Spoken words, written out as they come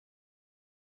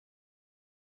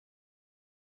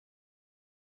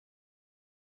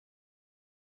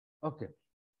Okay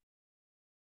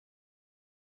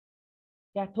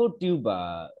क्याथोड tube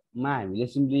मा हामीले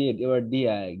simply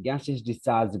एउटा ग्यासेस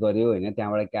डिस्चार्ज गर्यो हैन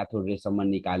त्यहाँबाट क्याथोड रेसम्म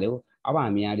निकाल्यो अब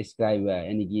हामी यहाँ डिस्क्राइब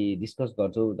यानि कि डिस्कस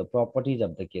गर्छौँ द प्रपर्टिज अफ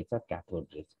द के छ क्याथोड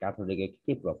रेस क्याथोड रेको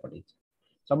के प्रपर्टिज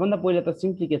सबभन्दा पहिला त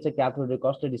सिम्पली के छ क्याथोड रे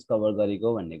कसले डिस्कभर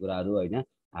गरेको भन्ने कुराहरू हैन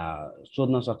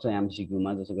सोध्न सक्छ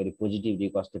एमसिक्यूमा जसै गरी पोजिटिभ रे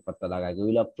कसले पत्ता लगाएको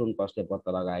इलेक्ट्रोन कसले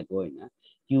पत्ता लगाएको हैन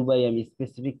Q by am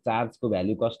specific चार्जको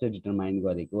value कसले डिटरमाइन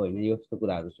गरेको हैन यस्तो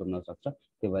कुराहरू सोध्न सक्छ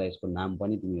त्यही भएर यसको नाम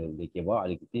पनि तिमीहरूले के भयो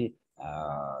अलिकति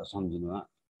सम्झिनु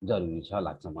जरुरी छ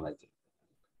लाग्छ मलाई चाहिँ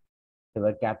त्यही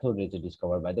भएर क्याथोड रे चाहिँ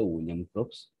discover by the William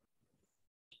क्रोक्स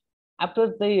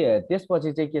after चाहिँ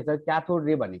त्यसपछि चाहिँ के छ क्याथोड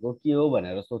रे भनेको के हो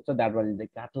भनेर सोध्छ द्याट वान इज द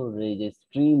क्याथोड रे is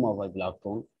stream of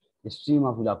electron stream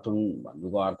of electron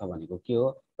भन्नुको अर्थ भनेको के हो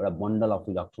एउटा बन्डल अफ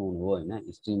इलेक्ट्रोन हो होइन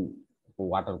स्ट्रिमको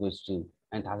वाटरको स्ट्रिम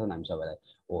अनि थाहा छ हामी सबैलाई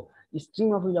हो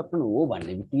स्ट्रिम अफ इलेक्ट्रोन हो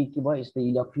भन्ने बित्तिकै के भयो यसले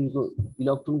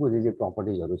इलेक्ट्रोनको जे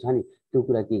प्रपर्टिजहरू छ नि त्यो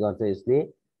कुरा के गर्छ यसले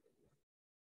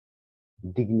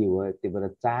डिग्ने भयो त्यही भएर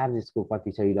चार्ज यसको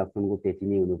कति छ इलेक्ट्रोनको त्यति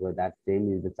नै हुनु पर्यो that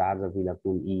same is the charge of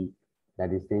electron E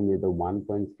that is same with the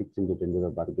 1.6 into 10 to the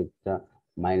power के छ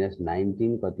minus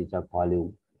 19 कति छ भोल्युम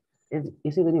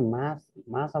यसै गरी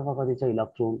मास अफ कति छ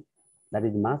electron that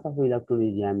is mass of electron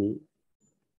is yam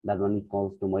that one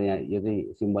equals to म यहाँ यो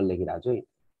चाहिँ सिम्बल लेखिरहेको छु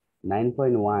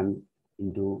 9.1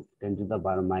 into 10 to the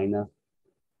power minus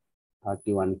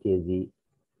 31 kg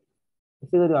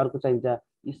यसै गरी अर्को चाहिन्छ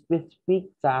स्पेसिफिक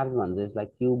चार्ज भन्छ यसलाई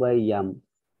q by m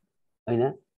हैन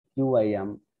q by m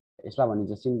यसलाई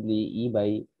भनिन्छ सिम्पली e by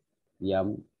m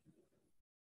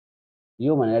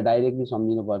यो भनेर डाइरेक्टली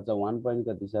सम्झिनु पर्छ 1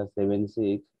 कति छ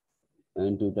 76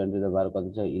 into 10 to the power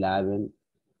कति छ 11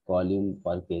 भोल्युम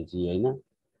पर केजी हैन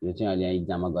यो चाहिँ अहिले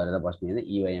एक्जाममा गरेर बस्ने हैन e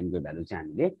by m को भ्यालु चाहिँ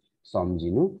हामीले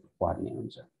सम्झिनु पर्ने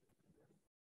हुन्छ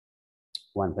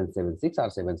 1.76 or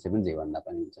 77 जे भन्दा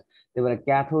पनि हुन्छ त्यही भएर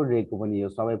क्याथोड रेको पनि यो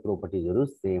सबै प्रोपर्टिजहरु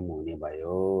सेम हुने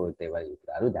भयो त्यही भएर यो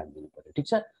कुराहरु ध्यान दिनु पर्यो ठीक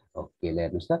छ ओके ल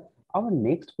हेर्नुस् त अब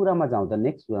नेक्स्ट कुरामा जाउँ त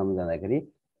नेक्स्ट कुरामा जाँदाखेरि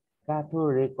क्याथोड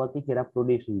रे कतिखेर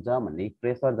प्रोड्युस हुन्छ भन्ने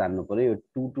प्रेसर जान्नु पर्यो यो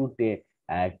 2 to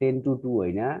 10 to 2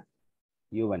 हैन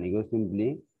यो भनेको simply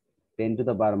 10 to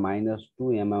the power minus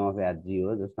 2 mm of Hg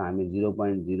हो जस्तो हामी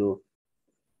 0.0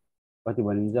 कति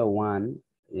भनिन्छ 1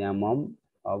 mm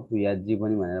of Hg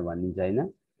पनि भनेर भनिन्छ हैन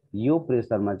यो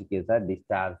प्रेसरमा चाहिँ के छ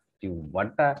डिस्चार्ज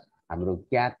ट्युबबाट हाम्रो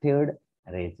क्याथोड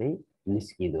रे चाहिँ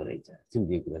निस्किँदो रहेछ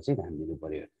सिम्पली कुरा चाहिँ ध्यान दिनु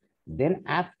पर्यो देन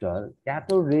आफ्टर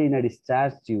क्याथोड रे इन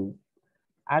डिस्चार्ज ट्युब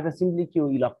आज सिम्पली के हो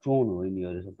इलेक्ट्रोन हो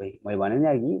यिनीहरू सबै मैले भने नि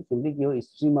अघि सिम्पली के हो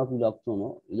स्ट्रिम अफ इलेक्ट्रोन हो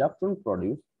electron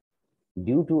produce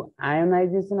due to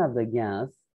ionisation of the gas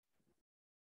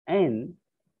and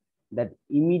that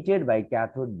emitted by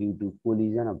cathode due to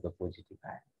collision of the positive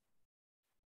ion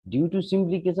due to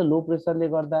simply के छ लो प्रेसर ले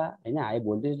गर्दा हैन हाई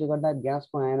भोल्टेज ले गर्दा ग्यास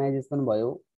को ionisation भयो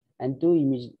एन्ड त्यो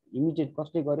इमिटेड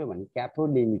कसले गर्यो भने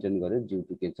क्याथोड ले इमिट गर्यो ड्यू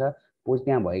टु के छ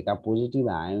त्यहाँ भएका पोजिटिभ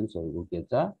आयन्सहरुको के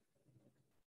छ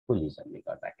कोलिजन ले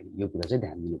गर्दाखेरि यो कुरा चाहिँ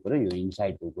ध्यान दिनु पर्यो यो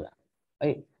इनसाइडको कुरा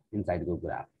है इनसाइडको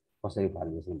कुरा कसरी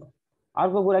फर्मेसन भयो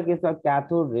अर्को कुरा के छ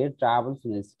क्याथोड रे ट्राभल्स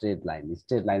इन स्ट्रेट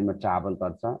लाइनमा ट्राभल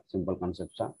गर्छ सिम्पल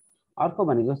कन्सेप्ट छ अर्को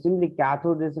भनेको सिम्पली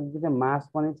क्याथोड रे चाहिँ मास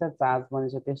पनि छ चार्ज पनि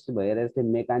छ त्यसै भएर यसले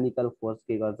मेकानिकल फोर्स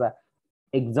के गर्छ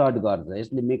एक्जर्ट गर्छ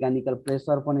यसले मेकानिकल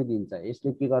प्रेसर पनि दिन्छ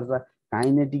यसले के गर्छ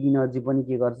काइनेटिक एनर्जी पनि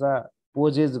के गर्छ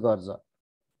पोजेस गर्छ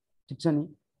ठीक छ नि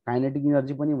काइनेटिक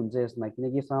एनर्जी पनि हुन्छ यसमा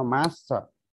किनकि यसमा मास छ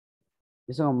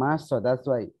द्याट्स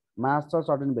व्हाई मास छ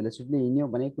सर्टेन भेलोसिटीले हिँड्यो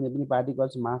भने कुनै पनि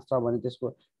पार्टिकल्स मास छ भने त्यसको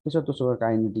त्यसको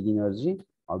काइनेटिक एनर्जी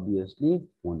अब्भियसली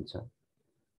हुन्छ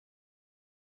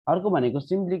अर्को भनेको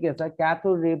सिम्पली के छ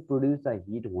क्याथोड रे produce a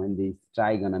hit when they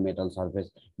strike on a metal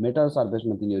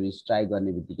सर्फेसमा तिनीहरु स्ट्राइक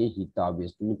गर्ने बित्तिकै हिट त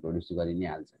अब्भियसली प्रोड्युस गरि नै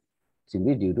हाल्छ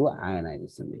सिम्पली ड्यू टु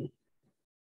आयोनाइजेसन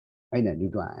हैन ड्यू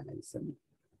टु आयोनाइजेसन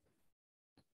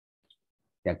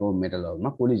त्यहाँको मेटलहरुमा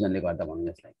कोलिजनले गर्दा भनौं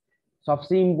यसलाई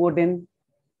सबसे इम्पोर्टेन्ट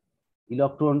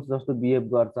इलेक्ट्रोन्स जस्तो बिहेभ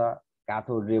गर्छ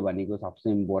क्याथोड रे भनेको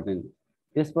सबसे इम्पोर्टेन्ट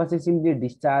त्यसपछि सिम्पली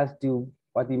डिस्चार्ज ट्युब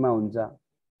कतिमा हुन्छ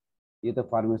यो त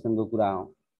फर्मेसनको कुरा हो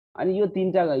अनि यो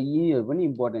तीनटा यिनीहरु पनि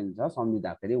इम्पोर्टेन्ट छ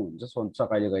सम्झिँदाखेरि हुन्छ सोध्छ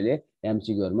कहिले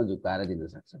एमसीक्यूहरुमा झुकाएर दिन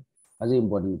सक्छ अझै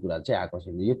इम्पोर्टेन्ट कुरा चाहिँ आएको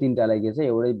छैन यो तीनटालाई के चाहिँ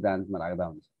एउटै ब्रान्चमा राख्दा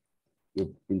हुन्छ यो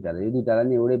तीनटालाई यो दुईटालाई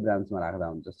नि एउटै ब्रान्चमा राख्दा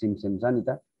हुन्छ सेम छ नि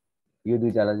त यो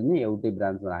दुईटालाई नि एउटै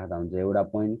ब्रान्चमा राख्दा हुन्छ एउटा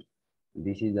पोइन्ट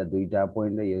दिस इज द दुईटा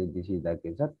पोइन्ट र यो दिस इज द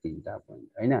के छ तीनटा पोइन्ट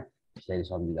हैन यसरी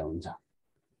सम्झिँदा हुन्छ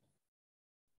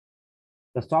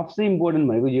र सबसे इम्पोर्टेन्ट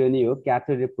भनेको यो नै हो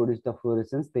क्याथोड रे प्रोड्युस द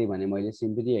फ्लोरेसेन्स त्यही भने मैले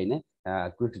सिम्पली हैन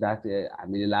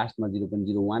हामीले लास्टमा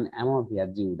 0.01 एमएम अफ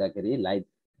Hg हुँदाखेरि लाइट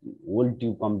होल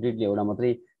ट्युब कम्प्लिटली एउटा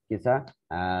मात्रै के छ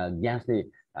ग्यासले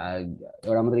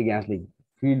एउटा मात्रै ग्यासले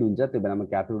फिल्ड हुन्छ, त्यो बेलामा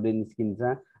क्याथोड रे निस्किन्छ।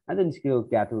 अनि त्यो निस्केको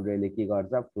क्याथोड रेले के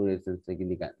गर्छ, फ्लोरेसेन्स चाहिँ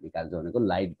निकाल्छ भनेको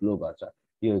लाइट ग्लो गर्छ।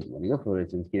 यो भनेको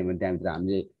फ्लोरेसेन्स, किनभने त्यहाँभित्र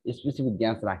हामीले स्पेसिफिक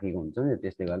ग्यास राखेको हुन्छ नि,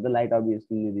 त्यसले गर्दा लाइट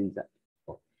अब्भियसली दिन्छ।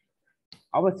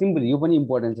 अब सिम्पल यो पनि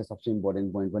इम्पोर्टेन्ट छ, सबसे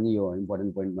इम्पोर्टेन्ट पोइन्ट पनि यो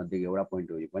इम्पोर्टेन्ट पोइन्ट मध्ये एउटा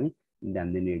पोइन्ट हो, यो पनि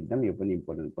ध्यान दिनु एकदम, यो पनि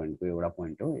इम्पोर्टेन्ट पोइन्टको एउटा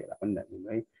पोइन्ट हो, यसलाई पनि ध्यान दिनु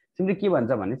है। सिम्पली के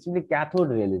भन्छ भने सिम्पली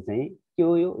क्याथोड रेले चाहिँ के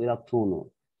हो, यो इलेक्ट्रोन हो।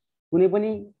 कुनै पनि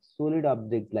solid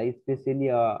अब्जेक्टलाई, specially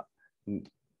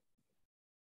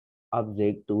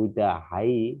object with a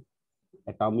high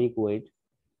atomic weight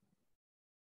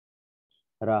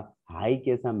र हाई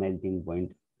के छ मेल्टिङ पोइन्ट,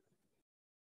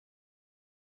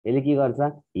 यसले के गर्छ,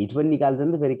 हिट पनि निकाल्छ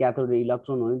नि त। फेरि क्याथोड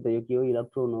इलेक्ट्रोन हो नि त, यो के हो,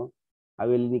 इलेक्ट्रोन हो। अब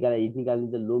यसले हिट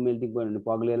निकाल्छ, लो मेल्टिङ पोइन्ट भने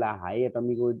पग्लेला हाई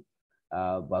एटमिक वेट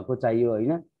भएको चाहियो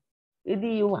होइन।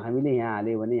 यदि यो हामीले यहाँ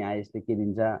हाल्यो भने यहाँ यसले के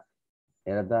दिन्छ,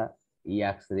 हेर त,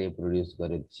 एक्सरे प्रोड्युस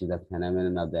गर्यो, सिधा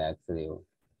फेनोमेनन अफ द एक्सरे हो।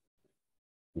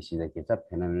 सिधा के छ,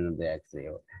 फेनोमेनन अफ द एक्सरे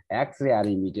हो। X-ray are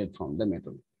emitted from the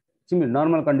metal. Simply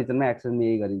normal कन्डिसनमा एक्सरेमा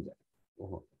यही गरिन्छ।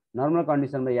 ओहो, नर्मल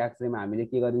कन्डिसनमा एक्सरेमा हामीले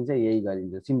के गरिन्छ, यही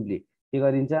गरिन्छ। सिम्पली के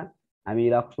गरिन्छ, हामी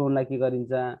इलेक्ट्रोनलाई के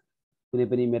गरिन्छ, कुनै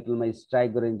पनि मेटलमा स्ट्राइक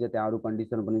गरिन्छ, त्यहाँ अरू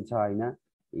कन्डिसन पनि छ होइन।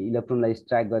 इलेक्ट्रोनलाई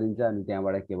स्ट्राइक गरिन्छ अनि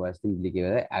त्यहाँबाट के भयो, सिम्पली के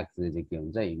भयो, एक्सरे चाहिँ के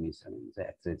हुन्छ, इमिसन हुन्छ।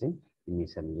 एक्सरे चाहिँ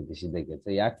इमिसन हुन्छ। सिधै के छ,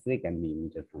 x-ray can be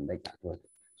emitted from the क्याथोड।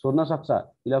 सोध्न सक्छ,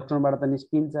 इलेक्ट्रोनबाट त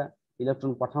निस्किन्छ,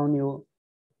 इलेक्ट्रोन पठाउने हो,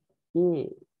 के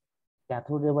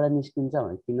क्याथोड रेबाट निस्किन्छ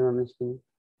भने किन ननिस्किने,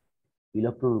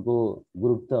 इलेक्ट्रोनको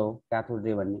ग्रुप त हो क्याथोड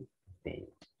रे भन्ने। त्यही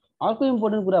अर्को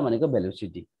इम्पोर्टेन्ट कुरा भनेको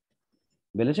भेलोसिटी।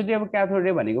 भेलोसिटी अफ क्याथोड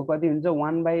रे भनेको कति हुन्छ,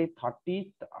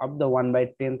 1/30 of the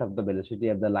 1/10 of the velocity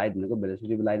of the light भनेको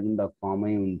भेलोसिटी अफ लाइट भन्दा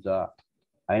कमै हुन्छ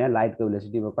होइन। लाइटको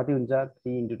भेलोसिटी कति हुन्छ,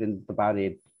 3 ×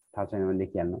 10⁸ थाहा छैन भने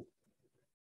लेखिहाल्नु,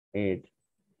 8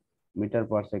 मिटर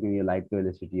पर सेकेन्ड। यो लाइटको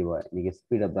भेलोसिटी भयो, यानि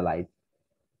स्पिड अफ द लाइट।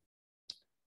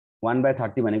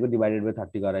 1/30 भनेको डिभाइडेड बाई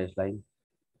 30 गर, यसलाई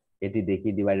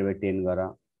यतिदेखि डिभाइडेड बाई 10 गर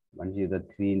भनेपछि यो त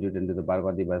 3 × 10⁸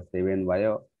 कति भयो, 7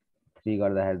 भयो। 3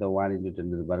 गर्दाखेरि त 1 ×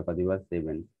 10⁸ कति भयो,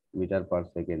 7 मिटर पर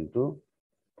सेकेन्ड टु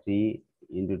 3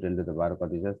 × 10⁸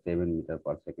 कति छ, 7 मिटर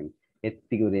पर सेकेन्ड।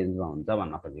 यतिको रेन्जमा हुन्छ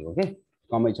भन्न खोजेको के,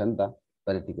 कमै छ नि त,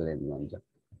 तर यतिको रेन्जमा हुन्छ।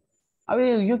 अब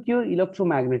यो के हो,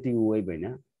 इलेक्ट्रोम्याग्नेटिक वेभ होइन।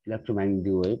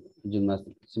 इलेक्ट्रोम्याग्नेटिक वेभ जुनमा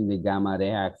सिम्पली गामा रे,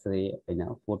 एक्सरे होइन,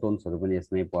 फोटोन्सहरू पनि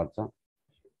यसमै पर्छ।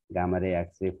 गामा रे,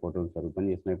 एक्सरे, फोटोन्सहरू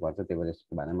पनि यसमै पर्छ। त्यही भएर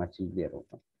यसको बारेमा सिम्पली हेरौँ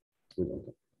त, बुझाउँछ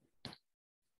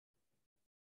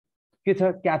के छ,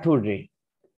 क्याथोड रे।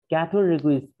 क्याथोड रेको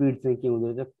स्पिड चाहिँ के हुँदो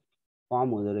रहेछ, कम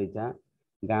हुँदो रहेछ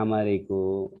गामा रेको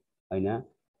होइन,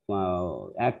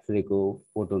 एक्सरेको,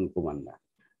 फोटोनको भन्दा।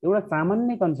 एउटा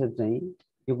सामान्य कन्सेप्ट चाहिँ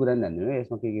यो कुरा नि जान्नु है,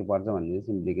 यसमा के पर्छ भन्ने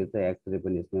सिम्पली के छ, एक्सरे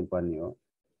पनि यसमै पर्ने हो,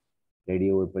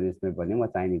 रेडियो वेभ पनि यसमै पर्ने। म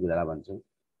चाहिने कुरालाई भन्छु,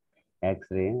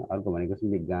 एक्सरे, अर्को भनेको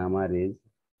सिम्पली गामा रेज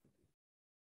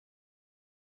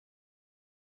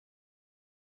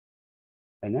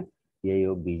होइन, यही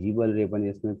हो। भिजिबल रे पनि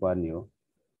यसमै पर्ने हो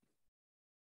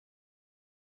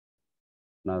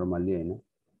नर्मल्ली होइन।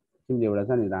 सिम्पली एउटा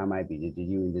छ नि, Ram I visited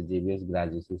you in the जेबिएस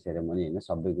graduation ceremony होइन,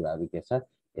 सबै कुराहरू के छ,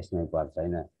 यसमै पर्छ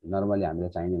होइन। नर्मली हामीलाई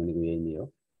चाहिने भनेको यही नै हो,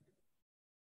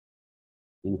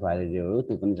 इन्फ्रारेड रेहरू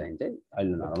त्यो पनि चाहिन्छ।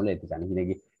 अहिले नर्मली यति चाहिन्छ,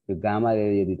 किनकि त्यो गामा रे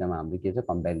यो दुइटामा हाम्रो के छ,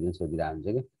 कम्पेरिजन सोधिरहेको हुन्छ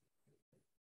कि,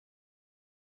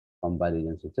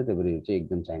 कम्पेरिजन सोध्छ। त्यही भएर यो चाहिँ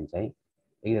एकदम चाहिन्छ है,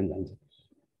 एकदम चाहिन्छ।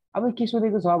 अब के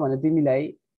सोधेको छ भने तिमीलाई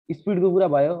स्पिडको कुरा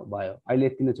भयो भयो, अहिले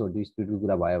यति नै छोडिदियो, स्पिडको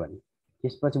कुरा भयो भने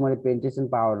त्यसपछि मैले पेन्टेसन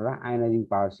पावर र आयोनाइजिङ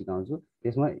पावर सिकाउँछु।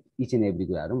 त्यसमा इच एन्ड एभ्री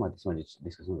कुराहरू म त्यसमा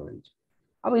डिस्कसन गरिदिन्छु।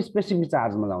 अब स्पेसिफिक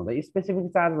चार्जमा लाउँदा, स्पेसिफिक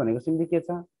चार्ज भनेको सिम्पली के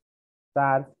छ,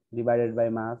 charge divided by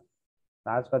mass.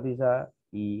 Charge कति छ,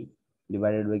 ई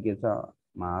डिभाइडेड बाई के छ,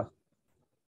 मास।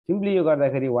 सिम्पली यो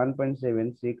गर्दाखेरि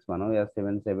 1.76 भनौँ या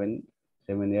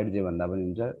 7778 जे भन्दा पनि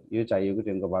हुन्छ। यो चाहिएको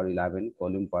 10⁻11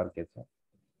 कोलुम पर के छ,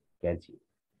 केजी।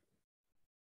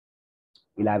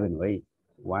 11 हो है,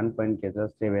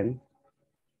 1.76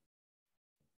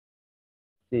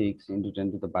 ×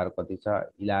 10⁻⁴ कति छ,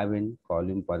 11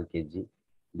 column per KG.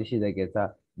 This is के छ,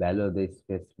 value of the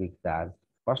specific charge.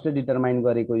 कसले डिटरमाइन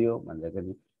गरेको यो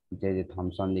भन्दाखेरि जे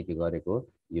थम्सनले के गरेको,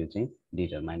 यो चाहिँ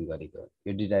डिटरमाइन गरेको।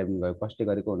 यो डिटरमाइन गरेको कसले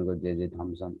गरेको भनेको जे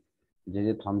थम्सन।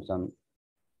 जे थम्सन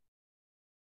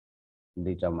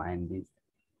डिटरमाइन दिस।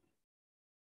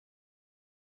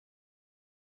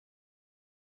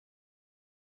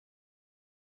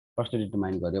 कसले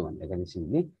डिटरमाइन गर्यो भन्दाखेरि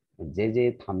सिम्पली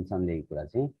जे थम्सनले यो कुरा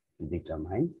चाहिँ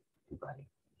डिटरमाइन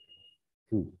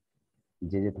गर्यो।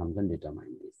 जे Thompson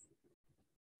determine this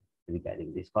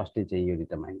regarding this. कसले चाहिँ यो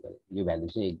डिटरमाइन गर्यो, यो भ्यालु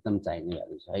चाहिँ एकदम चाहिने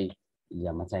भ्यालु छ है,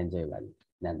 इक्जाममा चाहिन्छ यो भ्यालु,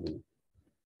 ध्यान दिनु।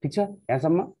 ठिक छ,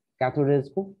 यहाँसम्म क्याथोड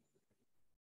रेजको।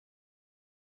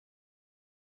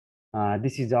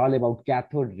 दिस इज अल अबाउट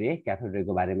क्याथोड रे। क्याथोड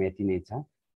रेको बारेमा यति नै छ।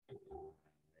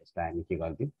 यसलाई हामी के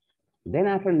गरिदिउँ। देन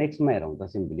आफ्टर नेक्स्टमा हेरौँ त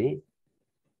सिम्पली।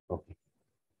 ओके,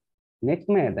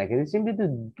 नेक्स्टमा हेर्दाखेरि सिम्पली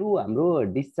त्यो हाम्रो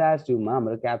डिस्चार्ज ट्युबमा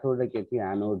हाम्रो क्याथोड र के थियो,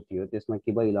 एनोड थियो, त्यसमा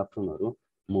के भयो, इलेक्ट्रोनहरू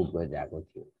मुभ गरिरहेको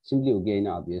थियो। सिम्पली हो कि होइन,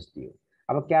 अभियसली हो।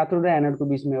 अब क्याथोड र एनोडको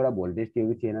बिचमा एउटा भोल्टेज थियो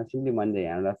कि थिएन, सिम्पली मैले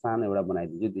यहाँबाट सानो एउटा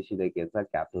बनाइदिन्छु, त्यसरी के छ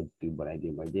क्याथोड ट्युब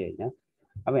बनाइदिएँ मैले होइन।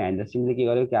 अब यहाँनिर सिम्पली के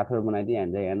गर्यो, क्याथोड बनाइदिएँ,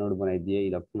 यहाँनिर एनोड बनाइदिएँ,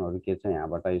 इलेक्ट्रोनहरू के छ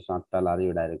यहाँबाट यो सट्टा लाएर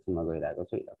यो डाइरेक्सनमा गइरहेको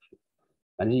छ इलेक्ट्रोन।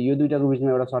 भनेपछि यो दुइटाको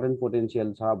बिचमा एउटा सर्टेन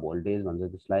पोटेन्सियल छ, भोल्टेज भन्छ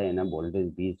त्यसलाई होइन, भोल्टेज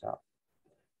भी छ।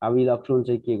 अब इलेक्ट्रोन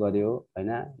चाहिँ के गर्यो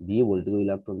होइन, भी भोल्टको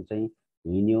इलेक्ट्रोन चाहिँ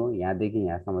हिँड्यो, यहाँदेखि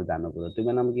यहाँसम्म जानु पर्यो। त्यो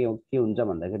बेलामा के हुन्छ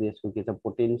भन्दाखेरि यसको के छ,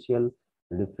 पोटेन्सियल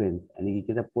डिफ्रेन्स, अनि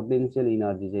के छ, पोटेन्सियल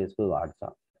इनर्जी चाहिँ यसको घट्छ।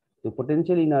 त्यो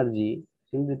पोटेन्सियल इनर्जी,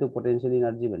 सिम्पली त्यो पोटेन्सियल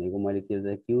इनर्जी भनेको मैले के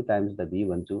भन्छ, क्यू टाइम्स द भी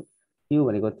भन्छु। क्यू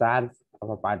भनेको charge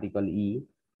of particle E,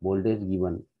 voltage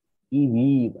given,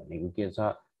 इभी भनेको के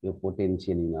छ, यो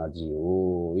पोटेन्सियल इनर्जी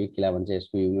हो। यो केलाई भन्छ,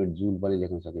 यसको युनिट जुल पनि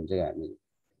लेख्न सकिन्छ क्या हामीले।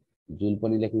 जुल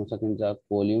पनि लेख्न सकिन्छ,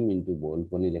 कोल्युम इन्टु भोल्ट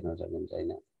पनि लेख्न सकिन्छ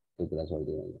होइन, त्यो कुरा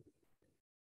छोडिदिउँ मैले,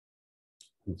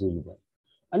 जुल भयो।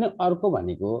 अनि अर्को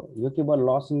भनेको यो के भयो,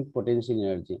 लस इन पोटेन्सियल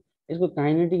इनर्जी। यसको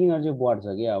काइनेटिक इनर्जी बढ्छ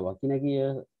कि अब, किनकि यो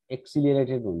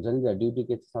एक्सिलरेटेड हुन्छ नि त, ड्युटी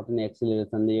के छ पनि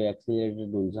एक्सिलरेसनले यो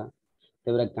एक्सिलरेटेड हुन्छ।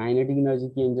 त्यही भएर काइनेटिक इनर्जी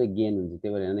के हुन्छ, गेन हुन्छ।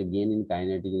 त्यही भएर गेन इन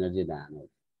काइनेटिक इनर्जी ध्यान हो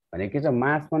भने के छ,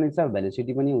 मास पनि छ,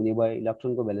 भेलोसिटी पनि हुने भयो,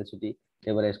 इलेक्ट्रोनको भेलोसिटी।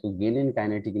 त्यही भएर यसको गेन इन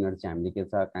काइनेटिक इनर्जी हामीले के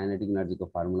छ, काइनेटिक इनर्जीको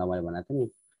फर्मुला मैले बनाएको थिएँ नि,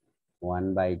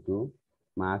 1/2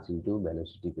 मास इन्टु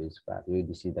भेलोसिटीको स्क्वायर। यो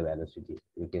दिस इज द भेलोसिटी,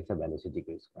 यो के छ,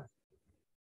 भेलोसिटीको स्क्वायर।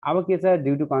 अब के छ,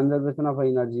 due to conservation of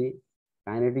energy,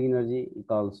 kinetic energy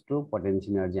equals to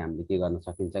potential energy हामीले के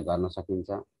गर्न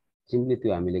सकिन्छ। सिम्पली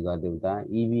त्यो हामीले गरिदिउँ त,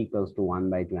 इभी equals to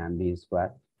 1/2 MV square,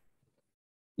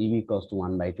 इभी equals to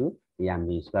 1/2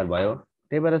 MV square भयो।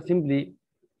 त्यही भएर सिम्पली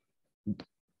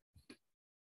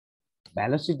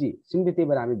भेलोसिटी, सिम्पली त्यही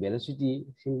भएर हामी velocity,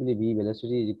 simply V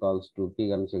velocity is equals to के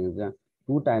गर्न सकिन्छ,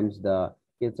 2 टाइम्स द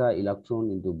के छ,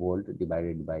 electron into volt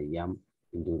divided by am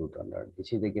into √100।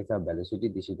 त्यसै के छ, भेलोसिटी,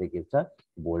 त्यसै के छ,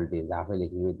 भोल्टेज। आफै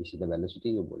लेख्नु, त्यसै त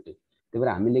भेलोसिटी, यो भोल्टेज। त्यही भएर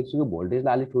हामी लेख्छौँ कि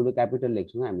भोल्टेजलाई अलिक ठुलो क्यापिटल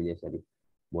लेख्छौँ हामीले यसरी,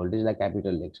 भोल्टेजलाई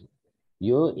क्यापिटल लेख्छौँ।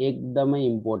 यो एकदमै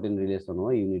इम्पोर्टेन्ट रिलेसन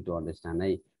हो, यु निड टु अन्डरस्ट्यान्ड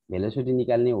है। भेलोसिटी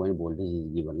निकाल्ने हो भने voltage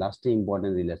is given, लास्टै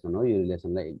important relation हो। यो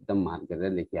रिलेसनलाई एकदम मार्क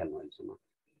गरेर लेखिहाल्नु अहिलेसम्म।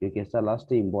 यो के छ,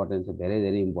 लास्टै इम्पोर्टेन्ट छ, धेरै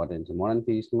धेरै इम्पोर्टेन्ट छ। मोडर्न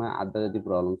फिजिक्समा आधा जति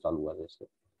प्रब्लम सल्भ गर्छ यसले,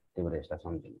 त्यही भएर यसलाई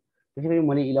सम्झिनु। त्यसै गरी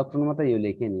मैले इलेक्ट्रोनमा त यो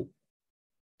लेखेँ नि,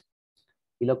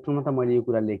 इलेक्ट्रोनमा त मैले यो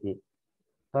कुरा लेखेँ,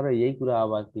 तर यही कुरा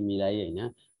अब तिमीलाई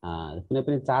होइन कुनै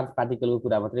पनि चार्ज पार्टिकलको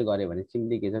कुरा मात्रै गऱ्यो भने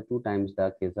सिम्पली के छ, 2 टाइम्स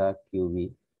द के छ, क्युबी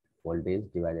voltage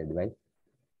divided by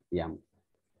am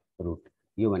root.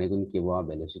 यो भनेको नि के भयो,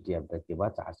 भेलोसिटी अफ द के भयो,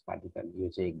 चार्ज पार्टिकल। यो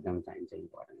चाहिँ एकदम चाहिन्छ,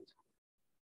 इम्पोर्टेन्ट छ,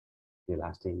 यो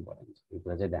लास्टै इम्पोर्टेन्ट छ। यो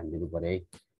कुरा चाहिँ ध्यान दिनु पर्यो है।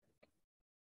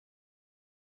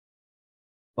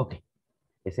 ओके,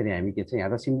 यसरी हामी के छ, यहाँ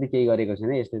त सिम्पली केही गरेको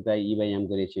छैन, यसले त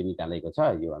ई/एमको रेसियो निकालेको छ।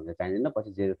 यो हामीलाई चाहिँदैन,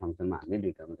 पछि जेरो फङ्सनमा हामीले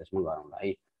डिटरमिनेन्टमा गरौँला है।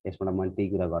 यसबाट मैले त्यही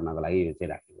कुरा गर्नको लागि यो चाहिँ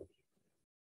राखेको थिएँ।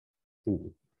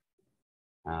 सिम्पली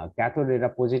क्याथोड रे र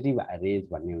पोजिटिभ रेज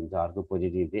भन्ने हुन्छ, अर्को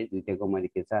पोजिटिभ रेज। दुइटाको मैले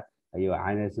के छ, यो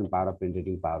आयोनाइजेसन पावर र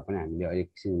पेनिट्रेटिङ पावर पनि हामीले अहिले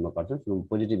एकछिनमा गर्छौँ।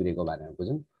 पोजिटिभ रेको बारेमा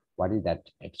बुझौँ, वाट इज द्याट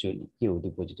एक्चुअली, के हो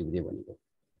त्यो पोजिटिभ रे भनेको।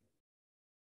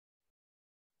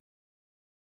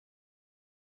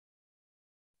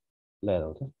 ल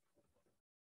हेरौँ त,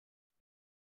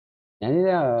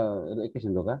 यहाँनिर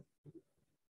एकैछिन रोका।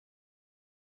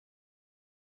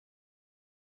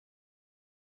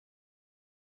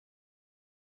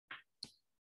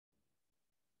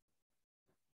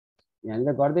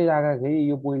 यहाँनिर गर्दै राख्दाखेरि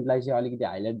यो पोइन्टलाई चाहिँ अलिकति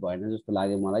हाइलाइट भएन जस्तो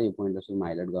लाग्यो मलाई। यो पोइन्टलाई सुरुमा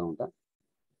हाइलाइट गरौँ त,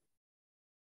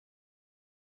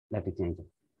 ल्याटिक चाहिन्छ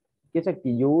के छ कि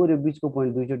यो र बिचको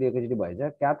पोइन्ट दुईचोटि एकैचोटि भएछ।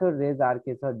 क्याथोड रेज आर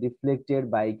के छ, डिफ्लेक्टेड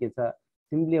बाई के छ,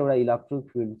 सिम्पली एउटा इलेक्ट्रिक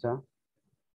फिल्ड छ,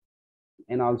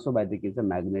 एन्ड अल्सो बाई द के छ,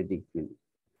 म्याग्नेटिक फिल्ड।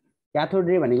 क्याथोड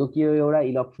रे भनेको के हो, एउटा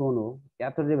इलेक्ट्रोन हो।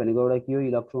 क्याथोड रे भनेको एउटा के हो,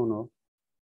 इलेक्ट्रोन हो,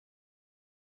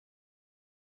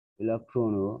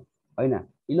 इलेक्ट्रोन हो होइन।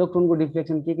 इलेक्ट्रोनको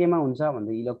डिफ्लेक्सन के केमा हुन्छ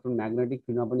भन्दा इलेक्ट्रोन म्याग्नेटिक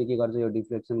फिल्डमा पनि के गर्छ, यो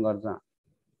डिफ्लेक्सन गर्छ,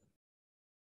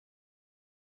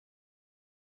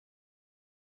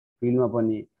 फिल्डमा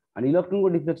पनि। अनि इलेक्ट्रोनको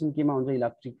डिफ्लेक्सन केमा हुन्छ,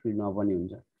 इलेक्ट्रिक फिल्डमा पनि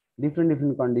हुन्छ। डिफ्रेन्ट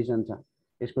डिफ्रेन्ट कन्डिसन छ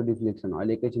यसको डिफ्लेक्सन।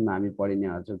 अहिले एकैछिनमा हामी पढि नै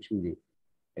हाल्छौँ, सिम्पली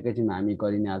एकैछिनमा हामी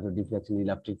गरि नै हाल्छौँ। Deflection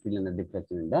electric field and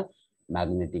deflection in the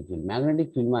magnetic field.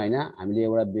 Magnetic फिल्डमा होइन, हामीले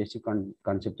एउटा बेसिक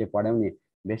कन्सेप्ट चाहिँ पढ्यौँ नि।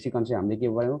 बेसिक कन्सेप्ट हामीले के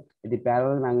पढ्यौँ, यदि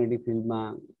प्यारलल म्याग्नेटिक फिल्डमा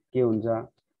के हुन्छ,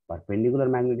 पर्पेन्डिकुलर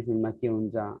म्याग्नेटिक फिल्डमा के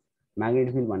हुन्छ।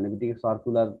 म्याग्नेटिक फिल्ड भन्ने बित्तिकै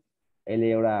सर्कुलर, यसले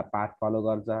एउटा पाथ फलो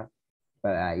गर्छ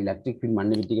इलेक्ट्रिक फिल्ड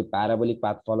भन्ने बित्तिकै प्याराबोलिक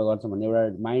पाथ फलो गर्छ भन्ने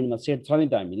एउटा माइन्डमा सेट छ नि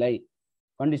त हामीलाई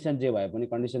कन्डिसन जे भए पनि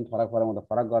कन्डिसन फरक फरक हुँदा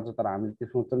फरक गर्छ तर हामीले त्यो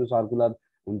सोच्छौँ सर्कुलर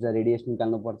हुन्छ रेडिएसन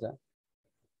निकाल्नुपर्छ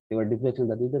त्यो डिफ्लेक्सन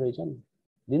त दिँदो रहेछ नि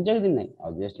दिन्छ कि दिन्न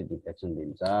अभियसली डिफ्लेक्सन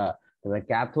दिन्छ तर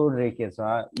क्याथोड रे के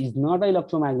छ इज नट अ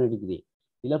इलेक्ट्रोम्याग्नेटिक रे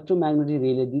इलेक्ट्रोम्याग्नेटिक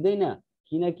रेले दिँदैन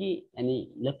किनकि अनि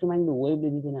इलेक्ट्रोम्याग्नेटिक वेभले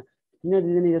दिँदैन किन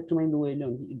दिँदैन इलेक्ट्रोम्याग्नेटिक वेभले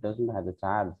हुन्छ it doesn't have a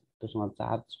charge त्यसमा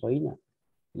चार्ज छैन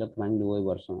इलेक्ट्रोम्याग्नेटिक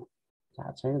वेभहरूसँग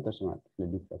चार्ज छैन त्यसमा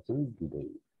त्यसले डिफ्लेक्सन दिँदैन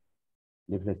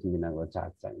डिफ्लेक्सन दिनको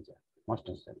चार्ज चाहिन्छ must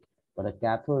necessary but a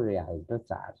cathode ray has the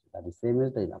charge that is same as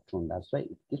the electron that's why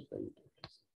it gives the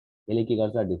reflection यसले के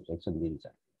गर्छ डिफ्लेक्सन दिन्छ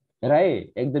हेर है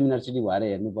एकदम युनिभर्सिटी भएर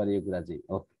हेर्नु पर्यो यो कुरा चाहिँ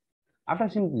ओके आफ्टर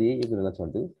सिम्पली यो कुरालाई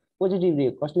छोड्दिउँ पोजिटिभ रे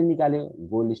कसले निकाल्यो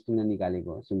गोल्ड स्टिनले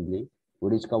निकालेको सिम्पली हु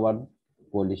डिस्कभर्ड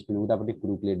गोल्ड स्टिन उतापट्टि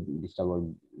क्रुकले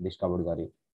डिस्कभर गर्यो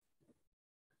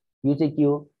यो चाहिँ के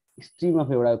हो स्ट्रिम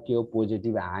अफ एउटा के हो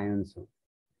पोजिटिभ आयन्स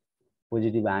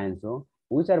हो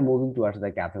which are moving towards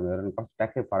the क्याथोड हेर कस्तो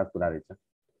ट्याक्कै फरक कुरा रहेछ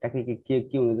ट्याक्कै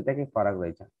के हुन्छ ट्याक्कै फरक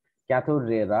रहेछ क्याथोड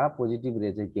रे र पोजिटिभ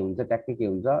रे चाहिँ के हुन्छ ट्याक्कै के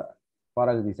हुन्छ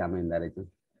फरक दिशामा हिँड्दा रहेछ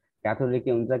क्याथोड रे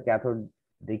के हुन्छ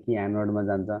क्याथोडदेखि एनोडमा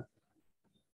जान्छ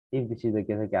इफ दिस इज द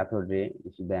के छ क्याथोड रे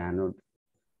this is the anode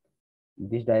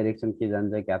this direction के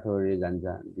जान्छ क्याथोड रे जान्छ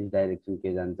दिस डाइरेक्सन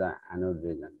के जान्छ एनोड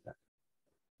रे जान्छ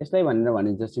यसलाई भनेर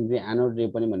भनिन्छ सिम्पली एनोड रे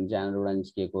पनि भनिन्छ एनोडबाट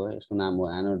निस्किएको यसको नाम हो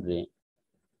एनोड रे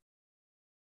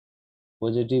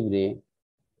पोजिटिभ रे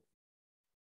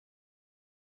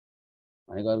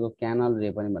भनेको अर्को क्यानल रे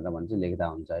पनि भनेर भन्छ लेख्दा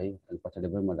हुन्छ है अनि पछाडि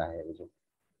पनि म राखेको छु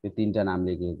त्यो तीनटा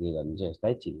नामले के गरिन्छ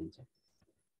यसलाई चिनिन्छ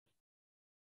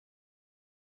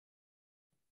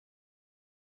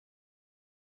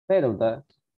त्यही हो त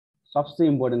सबसे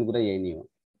इम्पोर्टेन्ट कुरा यही नै हो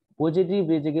पोजिटिभ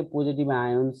रे चाहिँ के पोजिटिभ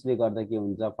आयोन्सले गर्दा के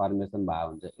हुन्छ फर्मेसन भएको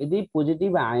हुन्छ यदि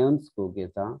पोजिटिभ आयोन्सको के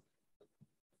छ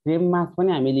सेम मास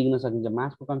पनि हामी लेख्न सकिन्छ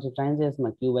मासको कन्सेप्ट चाहिन्छ यसमा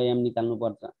क्यू/एम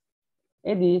निकाल्नुपर्छ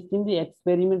यदि सिम्पली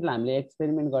एक्सपेरिमेन्टलाई हामीले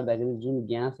एक्सपेरिमेन्ट गर्दाखेरि जुन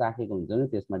ग्यास राखेको हुन्छ नि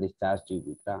त्यसमा डिस्चार्ज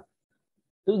ट्युबभित्र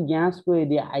त्यो ग्यासको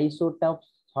यदि आइसोटप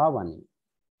छ भने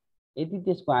यदि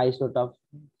त्यसको आइसोटप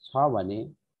छ भने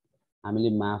हामीले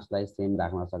मासलाई सेम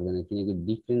राख्न सक्दैन किनकि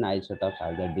different isotopes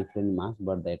have the different mass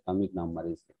but the atomic number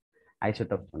is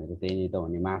isotopes भनेको त्यही नै त हो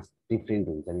नि मास डिफ्रेन्ट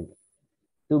हुन्छ नि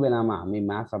त्यो बेलामा हामी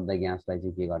मास अफ द ग्यासलाई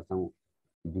चाहिँ के गर्छौँ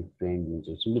डिफ्रेन्ट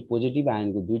दिन्छौँ सिम्पली पोजिटिभ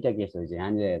आयनको दुईवटा केसहरू चाहिँ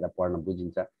यहाँनिर हेर्दा पढ्न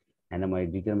बुझिन्छ होइन म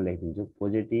डिटेलमा लेखिदिन्छु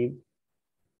पोजिटिभ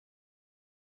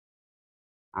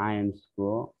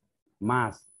आयन्सको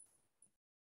मास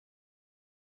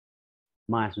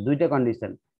दुईटा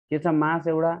कन्डिसन के छ मास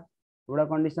एउटा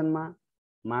कन्डिसनमा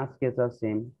मास के छ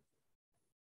सेम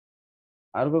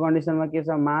अर्को कन्डिसनमा के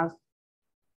छ मास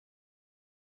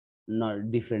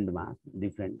न डिफ्रेन्ट मास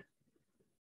डिफ्रेन्ट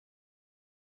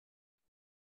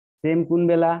सेम कुन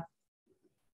बेला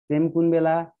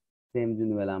सेम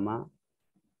जुन बेलामा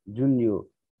जुन यो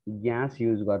ग्यास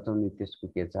युज गर्छौँ नि त्यसको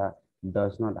के छ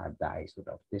does not have the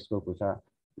isotopes त्यसको को छ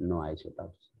नो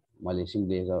आइसोटप्स मैले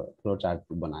सिम्पली फ्लो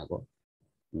चार्ट बनाएको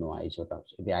नो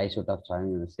आइसोटप्स यदि आइसोटप्स छ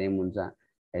भने सेम हुन्छ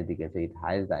यदि के छ it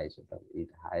highs the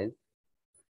isotopes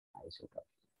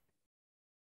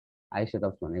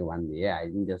isotopes भनेको भनिदिए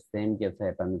हाइजिङ द सेम के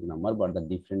छ atomic number but the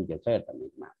different के छ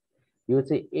एटमिक मास यो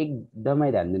चाहिँ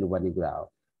एकदमै ध्यान दिनुपर्ने कुरा हो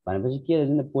भनेपछि के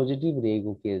रहेछ पोजिटिभ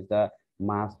रेको के छ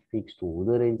मास फिक्स्ड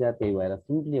हुँदो रहेछ त्यही भएर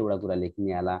सिम्पली एउटा कुरा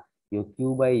लेखिदिइहाला यो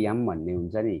क्यू/एम भन्ने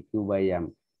हुन्छ नि क्यू/एम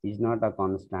is not a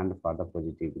constant for the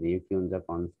positive रे के हुन्छ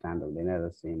कन्स्ट्यान्ट हुँदैन र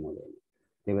सेम हुँदैन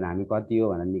त्यही भएर हामी कति हो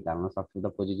भनेर निकाल्न सक्छौँ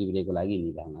त पोजिटिभ रेको लागि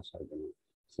निकाल्न सक्दैनौँ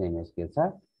सेम एज के छ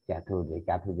क्याथोड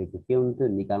रेको के हुन्थ्यो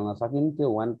निकाल्न सकिन्थ्यो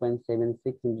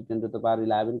 1.76 ×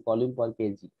 10⁻11 कलम पर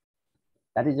KG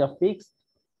that is a fix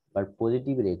but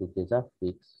positive रेको के छ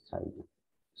फिक्स छैन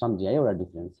सम्झियो है एउटा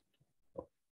difference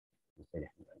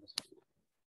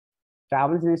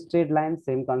travels in a straight line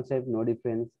same concept no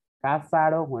difference cast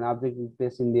shadow when object is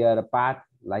placed in their path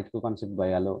light को concept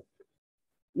भइहाल्यो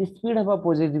speed of a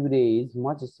positive ray is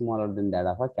much smaller than that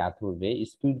of a cathode ray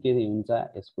speed के हुन्छ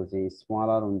यसको चाहिँ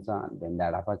smaller हुन्छ than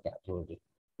that of a cathode ray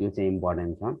यो चाहिँ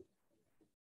important छ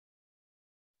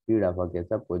speed of a के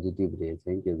छ positive ray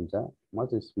चाहिँ के हुन्छ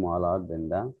much smaller than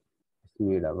the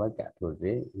speed of a cathode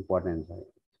ray important छ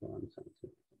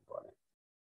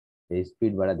त्यही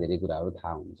स्पिडबाट धेरै कुराहरू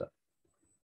थाहा हुन्छ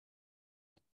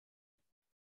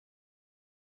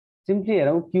सिम्पली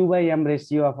हेरौँ क्यू/एम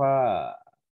रेसियो अफ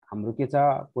हाम्रो के छ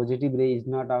पोजिटिभ रे इज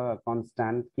नट अ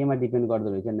कन्स्ट्यान्ट केमा डिपेन्ड गर्दो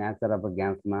रहेछ नेचर अफ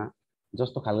ग्यासमा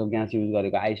जस्तो खालको ग्यास युज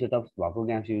गरेको आइसोटप्स भएको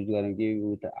ग्यास युज गऱ्यौँ कि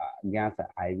ग्यास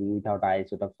विथआउट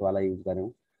आइसोटप्सवाला युज गऱ्यौँ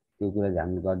त्यो कुरा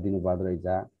ध्यान गरिदिनु पर्दो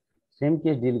रहेछ सेम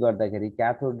केस डिल गर्दाखेरि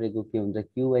क्याथोड रेको के हुन्छ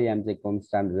क्यू/एम चाहिँ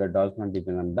constant does not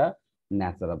depend on the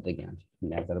nature of the gas,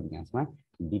 nature of ग्यासमा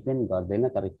डिपेन्ड गर्दैन,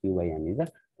 तर क्यु यहाँनिर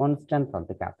कन्स्ट्यान्ट फर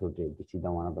द क्याथोड रे। This is the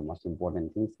one of the most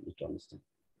important things to understand.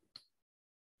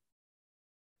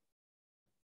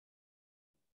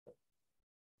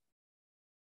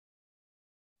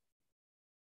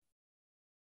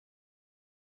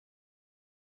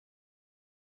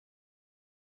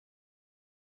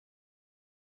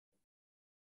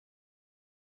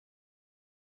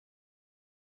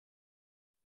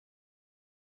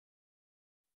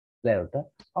 एउटा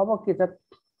अब के छ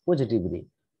पोजिटिभ रे।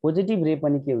 पोजिटिभ रे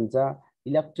पनि के हुन्छ,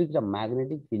 इलेक्ट्रिक र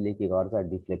म्याग्नेटिक फिल्डले के गर्छ,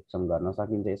 डिफ्लेक्सन गर्न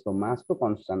सकिन्छ। यसको मासको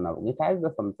कन्स्ट्यान्ट नभए five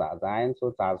the some charge ion, so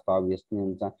charge त अभियसली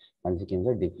हुन्छ, भनेपछि के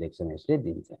हुन्छ, डिफ्लेक्सन यसले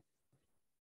दिन्छ।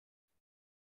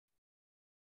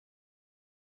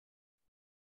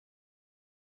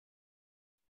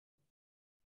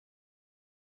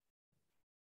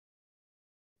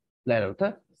 ल एउटा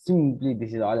simply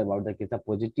this is all about the के छ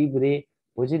पोजिटिभ रे।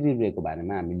 पोजिटिभ रेको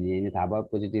बारेमा हामीले यही नै थाहा भयो।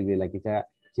 पोजिटिभ रेलाई के छ,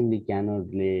 सिम्पली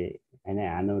क्यानोडले होइन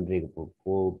एनोड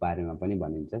रेको बारेमा पनि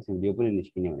भनिन्छ। सिम्पली यो पनि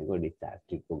निस्किने भनेको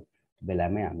डिस्चार्जको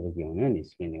बेलामै हाम्रो के हुने,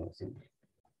 निस्किने हो सिम्पली।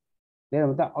 त्यही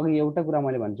भएर त अघि एउटा कुरा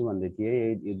मैले भन्छु भन्दै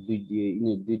थिएँ,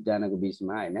 यो दुईजनाको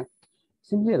बिचमा होइन,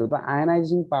 सिम्पली हेर्नु त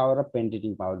आयनाइजिङ पावर र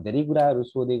पेन्टेटिङ पावर धेरै कुराहरू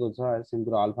सोधेको छ।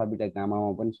 सिम्पली अल्फा बिटा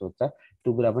गामामा पनि सोध्छ।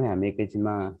 त्यो कुरा पनि हामी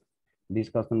एकैछिनमा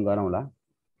डिस्कसन गरौँला।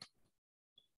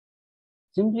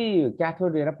 सिम्पली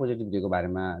क्याथोड रे र पोजिटिभ रेको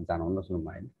बारेमा जानौँ न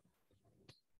सुरुमा होइन।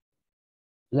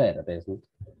 ल हेर त यसमा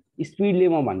स्पिडले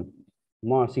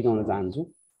म सिकाउन चाहन्छु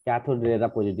क्याथोड रे र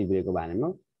पोजिटिभ रेको बारेमा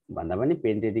भन्दा पनि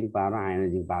पेन्टेटिङ पावर र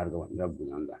आयनाइजिङ पावरको भनेर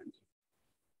बुझाउन चाहन्छु।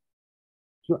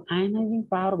 यो आयनाइजिङ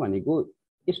पावर भनेको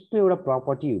यस्तो एउटा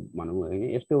प्रपर्टी भनौँ होइन,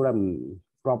 यस्तो एउटा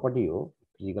प्रपर्टी हो,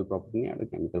 फिजिकल प्रपर्टी नै एउटा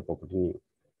केमिकल प्रपर्टी नै हो।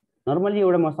 नर्मली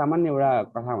एउटा म सामान्य एउटा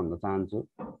कथा भन्न चाहन्छु।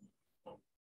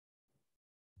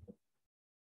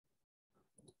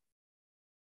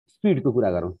 स्पिडको कुरा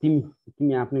गरौँ,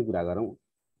 तिमी आफ्नै कुरा गरौँ।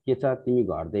 के छ, तिमी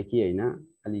घरदेखि होइन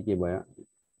अलि के भयो,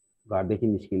 घरदेखि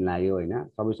निस्किन लाग्यो होइन,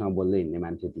 सबैसँग बोल्दै हिँड्ने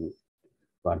मान्छे तिमी,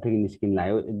 घरदेखि निस्किन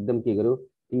लाग्यो एकदम के गर्यो,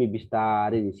 तिमी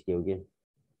बिस्तारै निस्क्यौ के,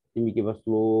 तिमी के भयो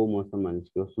स्लो मोसनमा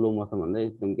निस्क्यौ। स्लो मोसन भन्दा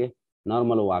एकदम के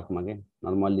नर्मल वाकमा के,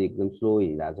 नर्मल्ली एकदम स्लो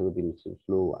हिँडिरहेको छ तिमी,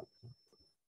 स्लो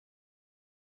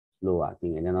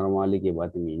वाकिङ होइन, नर्मल्ली के भयो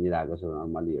तिमी हिँडिरहेको छौ,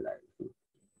 नर्मल्ली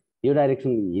यो डाइरेक्सन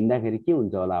हिँड्दाखेरि के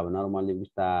हुन्छ होला, अब नर्मल्ली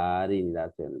बिस्तारै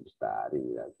हिँडिरहेको छ, बिस्तारै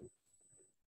हिँडिरहेको छ,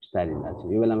 बिस्तारै हिँडिरहेको छ।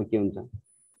 यो बेलामा के हुन्छ,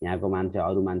 यहाँको मान्छे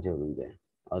अरू मान्छेहरू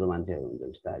हुन्छ,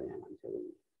 बिस्तारै यहाँ मान्छेहरू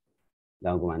हुन्छ,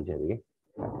 गाउँको मान्छेहरू के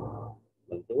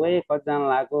ओए कतिजना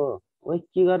लगाएको, ओए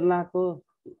के गर्न लगाएको,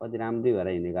 कति राम्रै भएर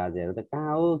हिँडेको आज हेर त,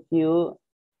 कहाँ हो के हो,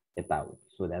 यता हो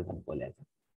सोधेको छ बोलेको छ।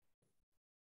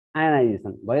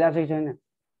 आयनाइजेसन भइरहेको छ कि छैन,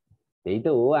 त्यही त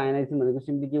हो आयनाइजेसन भनेको।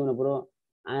 सिम्पली के हुनु पर्यो,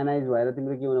 आयनाइज भएर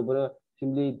तिम्रो के हुनु पर्यो,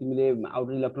 सिम्पली तिमीले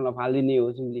आउटर इलेक्ट्रोनलाई फालिदिने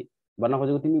हो। सिम्पली भन्न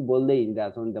खोजेको तिमी बोल्दै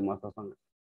हिँडिरहेको छौ नि त मसँग,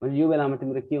 भने यो बेलामा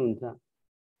तिम्रो के हुन्छ,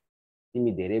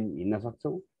 तिमी धेरै हिँड्न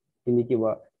सक्छौ, तिमी के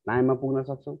भयो टाइममा पुग्न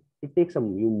सक्छौ। It takes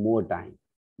you more time.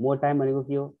 More time भनेको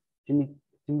के हो, तिमी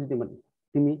तिमी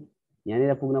तिमी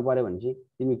यहाँनिर पुग्न पर्यो भनेपछि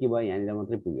तिमी के भयो, यहाँनिर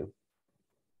मात्रै पुग्यौ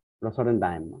र सडन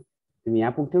टाइममा। तिमी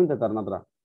यहाँ पुग्थ्यौ नि त, तर नत्र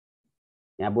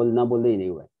यहाँ नबोल्दै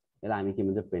हिँडेको भए। यसलाई हामी के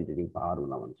भन्छ, पेन्टेटिङ पावर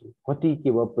हुन भन्छौँ। कति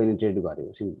के भयो पेनिट्रेट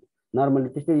गर्यो, सिम्पली नर्मली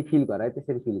त्यसरी फिल गर,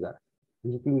 त्यसरी फिल गर,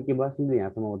 तिमी के भयो सिम्पली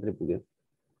यहाँसम्म मात्रै पुग्यौ,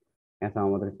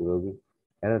 यहाँसम्म मात्रै पुग्यौ कि।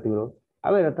 हेर तिम्रो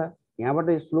अब हेर त, यहाँबाट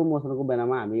स्लो मोसनको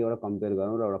बेलामा हामी एउटा कम्पेयर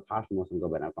गरौँ र एउटा फास्ट मोसनको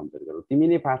बेलामा कम्पेयर गरौँ। तिमी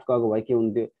नै फास्ट गएको भए के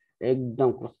हुन्थ्यो,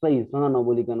 एकदम कसैसँग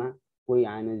नबोलिकन, कोही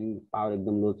आइनजिङ पावर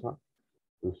एकदम लो छ,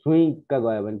 सुइक्क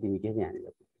गयो भने तिमी के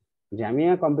यहाँनिर। हामी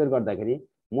यहाँ कम्पेयर गर्दाखेरि,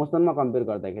 मोसनमा कम्पेयर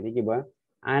गर्दाखेरि के भयो,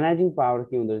 आयनाइजिङ पावर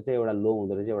के हुँदो रहेछ, एउटा लो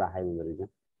हुँदो रहेछ, एउटा हाई हुँदो रहेछ।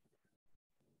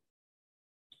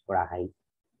 एउटा हाई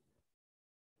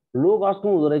लो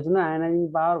कसको हुँदो रहेछ न, आयनाइजिङ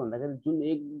पावर भन्दाखेरि जुन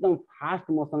एकदम फास्ट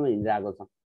मोसनमा हिँडिरहेको छ,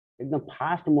 एकदम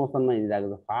फास्ट मोसनमा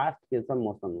हिँडिरहेको छ, फास्ट के छ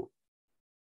मोसनमा।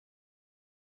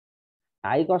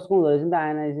 हाई कसको हुँदो रहेछ नि त,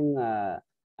 आयनाइजिङ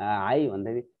हाई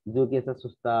भन्दाखेरि जो के छ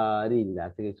सुस्तारी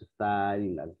हिँडिरहेको छ कि, सुस्तारी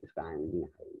हिँडिरहेको छ, त्यसको आयनाइजिङ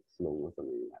हाई, स्लो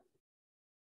मोसनमा हिँडिरहेको छ।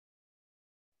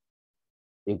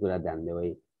 यो कुरा ध्यान दियो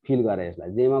है, फिल गर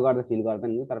यसलाई, जेमा गर्दा फिल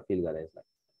गर्दैन तर फिल गर यसलाई।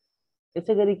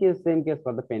 यसै गरी के सेम केस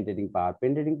गर्दा पेन्टेटिङ पावर,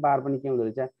 पेन्टेटिङ पावर पनि के हुँदो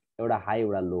रहेछ, एउटा हाई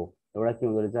एउटा लो, एउटा के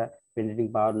हुँदो रहेछ पेन्टेटिङ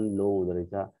पावर लो हुँदो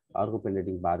रहेछ, अर्को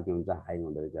पेन्टेटिङ पावर के हुन्छ हाई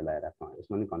हुँदो रहेछ। ल हेर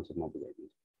यसमा नि कन्सेप्ट म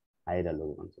बुझाइदिन्छु, हाई र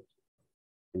लो कन्सेप्ट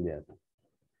तिमीले हेर्छ।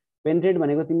 पेन्टेट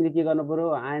भनेको तिमीले के गर्नु पर्यो,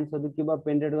 आयन स्वरूप के भयो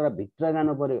पेन्टेट गरेर भित्र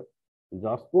जानु पर्यो,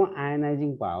 जसको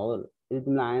आयनाइजिङ पावर, यदि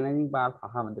तिमीलाई आयनाइजिङ पावर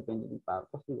थाहा छ भने त पेन्टेटिङ पावर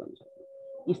कसरी गर्नु सक्छौ।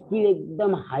 स्पिड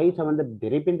एकदम हाई छ भने त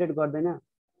धेरै पेन्टेट गर्दैन,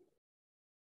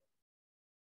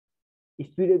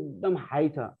 स्पिड एकदम हाई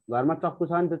छ, घरमा चक्कु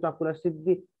छ नि त्यो चक्कुलाई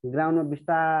सिधै ग्राउन्डमा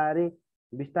बिस्तारै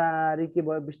बिस्तारै के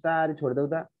भयो बिस्तारै छोडिदेऊ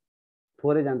त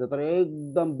थोरै जान्छ, तर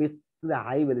एकदम बेसी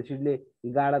हाई भेलोसिटीले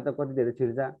गाडा त कति धेरै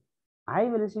छिर्छ। High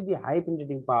velocity high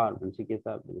penetrating power भनेपछि के छ,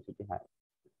 भेलोसिटी हाई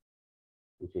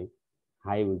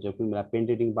हाई हुन्छ, कुनै बेला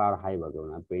पेनिट्रेटिङ पावर हाई भएको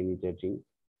बेलामा पेनिट्रेटिङ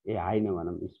हाई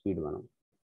नभनौँ स्पिड भनौँ,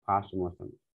 फास्ट मोसन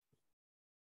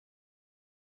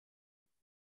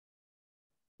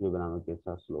यो बेलामा के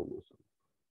छ slow motion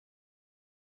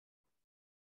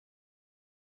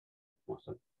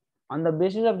motion on the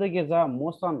basis of the के छ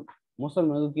मोसन मोसन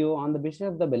भनेको के हो, on the basis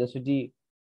of the velocity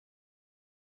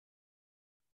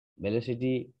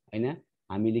velocity हैन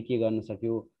हामीले के गर्न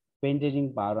सक्यौ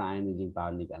पेनिट्रेटिङ पावर र आयोनाइजिङ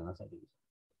पावर निकाल्न सकिन्छ।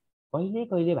 कहिले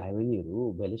कहिले भाइ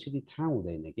बहिनीहरू भेलोसिटी थाहा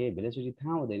हुँदैन के, भेलोसिटी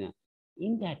थाहा हुँदैन।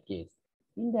 इन द्याट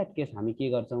केस हामी के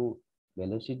गर्छौँ,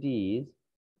 velocity is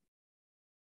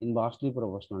inversely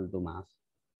proportional to mass,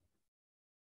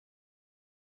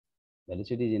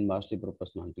 velocity is inversely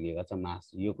proportional to के गर्छ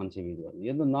मास। यो कन्सेप्ट युज गर्नु,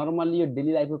 यो त नर्मली यो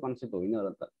डेली लाइफको कन्सेप्ट होइन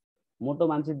र त। मोटो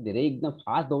मान्छे धेरै एकदम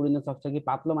फास्ट दौडिन सक्छ कि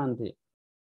पातलो मान्छे,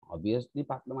 अभियसली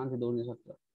पातलो मान्छे दौडिन सक्छ।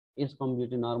 यस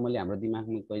कम्प्युटर नर्मली हाम्रो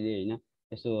दिमागमा कहिले होइन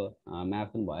यसो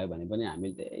म्याराथन भयो भने पनि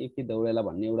हामीले के दौडेला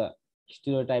भन्ने एउटा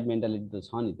स्टिरियोटाइप मेन्टालिटी त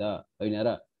छ नि त होइन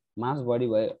र। मास बढी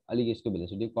भयो अलिक यसको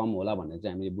भेलोसिटी कम होला भन्ने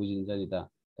चाहिँ हामीले बुझिन्छ नि त,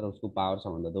 तर उसको पावर छ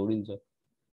भन्दा दौडिन्छ।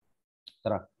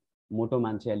 तर मोटो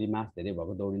मान्छे अलि मास धेरै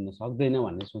भएको दौडिन सक्दैन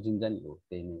भन्ने सोचिन्छ नि, हो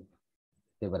त्यही नै।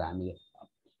 त्यही भएर हामीले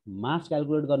मास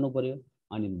क्यालकुलेट गर्नु पर्यो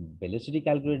अनि भेलोसिटी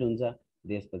क्यालकुलेट हुन्छ,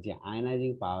 त्यसपछि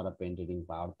आयोनाइजिङ पावर र पेनिट्रेटिङ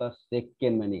पावर त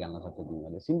सेकेन्डमा निकाल्न सक्छ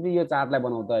तिमीहरूले। सिम्पली यो चार्टलाई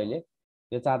बनाऊ त, अहिले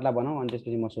यो चार्टलाई बनाऊ अनि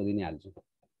त्यसपछि म सोधि नै हाल्छु।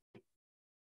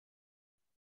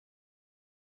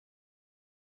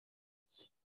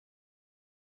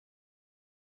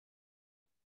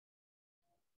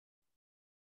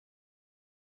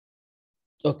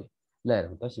 ओके ल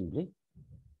हेरौँ त सिम्पली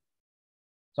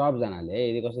सबजनाले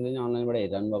यदि कसैले पनि अनलाइनबाट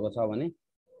हेरिरहनु भएको छ भने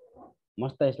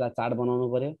मस्त यसलाई चार्ट बनाउनु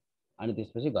पर्यो अनि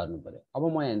त्यसपछि गर्नु पर्यो। अब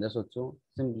म यहाँनिर सोध्छु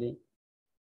सिम्पली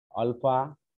अल्फा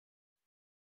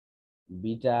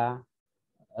बीटा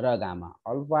र गामा,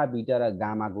 अल्फा बीटा र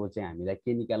गामाको चाहिँ हामीलाई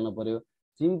के निकाल्नु पर्यो,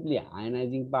 सिम्पली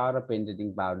आयोनाइजिङ पावर र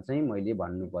पेनिट्रेटिङ पावर चाहिँ मैले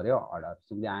भन्नु पर्यो अर्डर।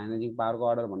 सिम्पली आयोनाइजिङ पावरको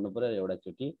अर्डर भन्नु पर्यो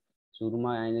एउटाचोटि, सुरुमा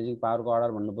आयोनाइजिङ पावरको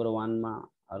अर्डर भन्नु पर्यो 1 मा,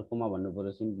 अर्कोमा भन्नु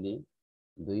पर्यो सिम्पली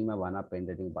 2 मा भन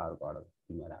पेनिट्रेटिङ पावरको अर्डर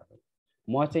तिमीहरू आएको।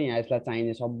 म चाहिँ यहाँ यसलाई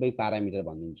चाहिने सबै प्यारामिटर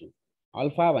भनिदिन्छु।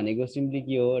 अल्फा भनेको सिम्पली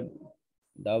के हो,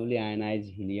 डबली आयोनाइज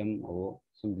हिलियम हो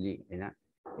सिम्पली होइन,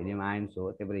 हिलियम आयन्स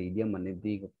हो। त्यही भएर हिलियम भन्ने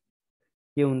बित्तिकै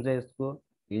के हुन्छ यसको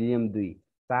हिलियम 2,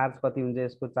 चार्ज कति हुन्छ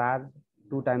यसको चार्ज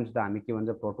 2 टाइम्स द हामी के भन्छ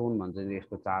प्रोटोन भन्छ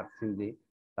यसको charge. Simply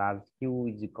charge Q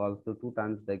is equals to 2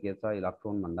 times the के छ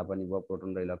इलेक्ट्रोन भन्दा पनि भयो,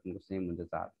 प्रोटोन र इलेक्ट्रोनको सेम हुन्छ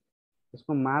चार्ज।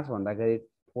 यसको मास भन्दाखेरि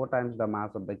 4 times the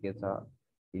mass of the के छ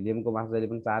हिलियमको मास जहिले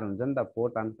पनि 4 हुन्छ नि त, 4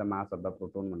 times the mass of the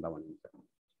proton भन्दा भनिन्छ।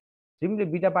 सिम्पली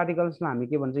बीटा पार्टिकल्सलाई हामी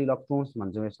के भन्छ इलेक्ट्रोन्स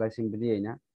भन्छौँ यसलाई सिम्पली होइन,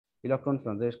 इलेक्ट्रोन्स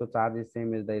भन्छ। यसको charge is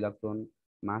same is the electron,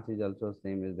 mass is also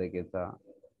same is the के छ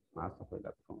मास अफ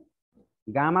इलेक्ट्रोन।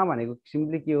 गामा भनेको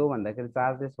सिम्पली के हो भन्दाखेरि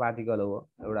चार्जलेस पार्टिकल हो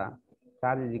एउटा,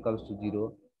 charge is equals to 0।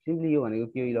 Simply यो भनेको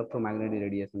के हो इलेक्ट्रोम्याग्नेटिक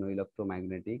रेडिएसन हो,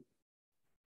 इलेक्ट्रोम्याग्नेटिक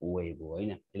वेभ हो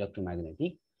होइन,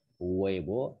 इलेक्ट्रोम्याग्नेटिक वेभ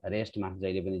हो। रेस्ट मास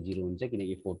जहिले पनि 0 हुन्छ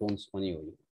किनकि फोटोन्स पनि हो।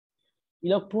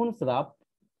 इलेक्ट्रोन्स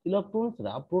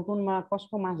र प्रोटोनमा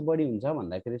कसको मास बढी हुन्छ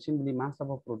भन्दाखेरि सिम्पली मास अफ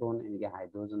प्रोटोन यानि कि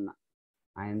hydrogen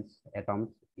ions atoms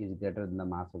is greater than the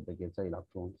mass of the के छ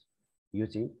इलेक्ट्रोन्स। यो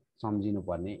चाहिँ सम्झिनु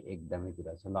पर्ने एकदमै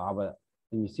कुरा छ। ल अब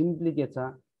तिमी सिम्पली के छ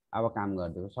अब काम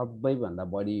गर्दियौ, सबैभन्दा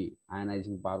बढी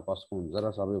आयोनाइजिङ पावर कसको हुन्छ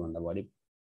र सबैभन्दा बढी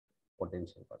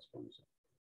पोटेन्सियल कसको हुन्छ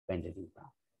पेनिट्रेटिङ पावर।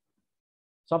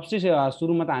 सबसे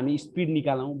सुरुमा त हामी स्पिड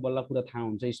निकालौँ, बल्ल कुरा थाहा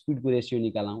हुन्छ स्पिडको रेसियो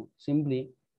निकालौँ। सिम्पली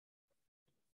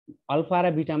अल्फा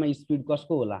र बीटामा स्पिड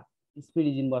कसको होला, speed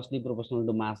is inversely proportional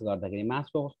to मास गर्दाखेरि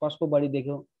मास कसको बढी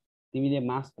देख्यौ तिमीले,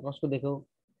 मास कसको देख्यौ,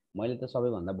 मैले त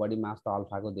सबैभन्दा बढी मास त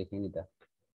अल्फाको देखेँ नि त।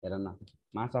 हेर न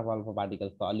मास अफ अल्फा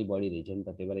पार्टिकल्स त अलि बढी रहेछ नि त,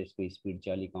 त्यही भएर यसको स्पिड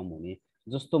चाहिँ अलिक कम हुने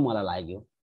जस्तो मलाई लाग्यो।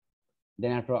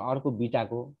 देन आफ्टर अर्को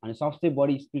बीटाको, अनि सबसे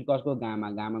बढी स्पिड कसको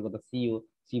गामा, गामाको त सी हो,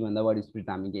 सी भन्दा बढी स्पिड त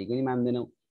हामी केही पनि मान्दैनौँ।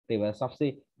 त्यही भएर सबसे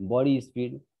बढी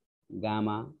स्पिड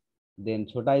गामा, देन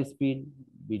छोटा स्पिड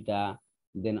बीटा,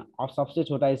 देन सबसे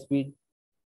छोटा speed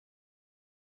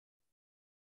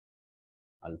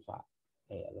alpha.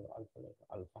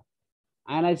 Alpha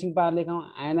ionising power लेखौँ,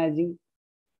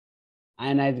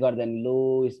 आयोनाइज गर्दा नि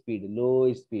लो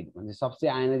स्पिड भने सबसे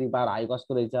आयोनाइजिङ पावर हाई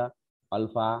कसको रहेछ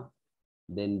alpha,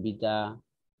 then beta,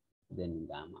 than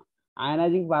gamma.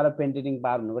 Ionising power र पेनिट्रेटिङ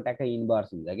पावर भनेको ट्याक्कै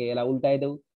इन्भर्स हुन्छ कि, यसलाई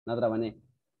उल्टाइदेऊ नत्र भने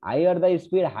higher the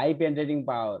speed high penetrating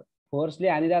power, फोर्सले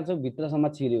हानिरहेको छु भित्रसम्म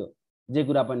छिर्यो, जे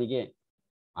कुरा पनि के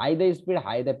high the speed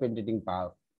high the पेन्टेटिङ power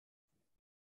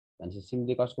भनेपछि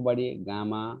सिम्पली कसको बढी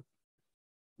गामा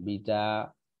बीटा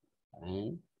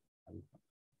एन्ड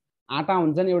आटा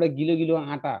हुन्छ नि एउटा गिलो गिलो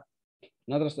आटा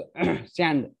नत्र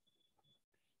स्यान्ड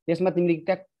त्यसमा तिमीले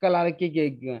ट्याक्क लाएर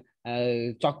के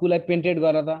चक्कुलाई पेन्टेड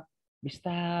गर त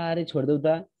बिस्तारै छोड्देऊ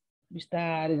त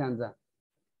बिस्तारै जान्छ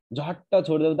झट्ट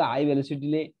छोड्देऊ त हाई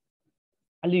भेलोसिटीले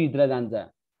अलि भित्र जान्छ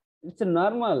इट्स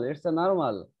अ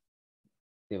नर्मल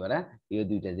त्यही भएर यो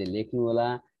दुईटा चाहिँ लेख्नु होला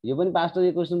यो पनि पास्ट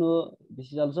इयर क्वेसन हो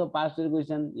this is also past year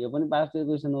question यो पनि पास्ट इयर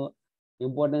क्वेसन हो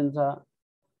इम्पोर्टेन्ट छ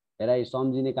हेर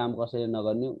सम्झिने काम कसैले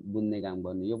नगर्नु बुझ्ने काम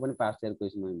गर्नु यो पनि पास्ट इयर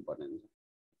क्वेसन हो इम्पोर्टेन्ट छ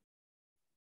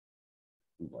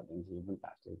यो पनि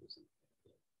past year question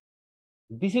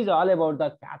this is all about the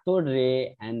क्याथोड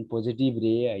रे एन्ड पोजिटिभ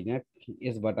रे होइन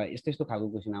यसबाट यस्तो यस्तो खालको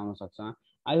क्वेसन आउन सक्छ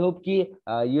आई होप कि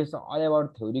यो अल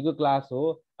अबाउट थ्योरीको क्लास हो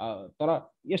तर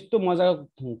यस्तो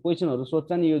मजाको क्वेसनहरू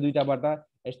सोध्छ नि यो दुईटाबाट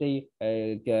यस्तै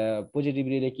पोजिटिभ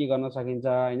रेले के गर्न सकिन्छ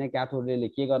होइन क्याथोड रेले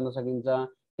के गर्न सकिन्छ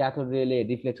क्याथोड रेले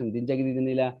रिफ्लेक्सन दिन्छ कि दिँदैन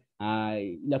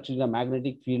इलेक्ट्रिक र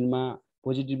म्याग्नेटिक फिल्डमा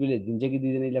पोजिटिभ रेले दिन्छ कि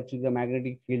दिँदैन इलेक्ट्रिक र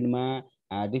म्याग्नेटिक फिल्डमा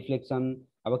रिफ्लेक्सन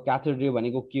अब क्याथोड रे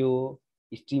भनेको के हो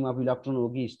स्ट्रिम अफ इलेक्ट्रोन हो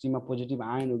कि स्ट्रिम अफ पोजिटिभ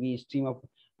आयन हो कि स्ट्रिम अफ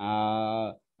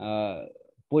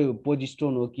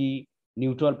पोजिस्टोन हो कि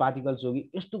न्युट्रल पार्टिकल्स हो कि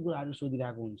यस्तो कुराहरू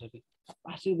सोधिरहेको हुन्छ कि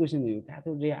पास्ट इयर क्वेसन हो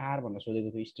क्याथोड रे आर भनेर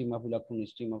सोधेको थियो stream of electron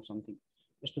stream of something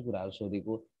यस्तो कुराहरू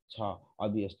सोधेको छ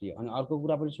अभियसली अनि अर्को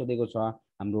कुरा पनि सोधेको छ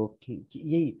हाम्रो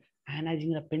यही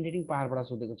आयनाइजिङ र पेन्टेटिङ पावरबाट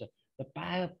सोधेको छ the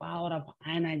power of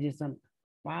ionisation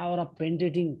power of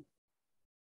पेन्टेटिङ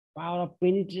power of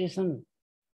penetration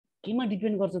केमा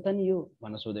डिपेन्ड गर्छ त नि यो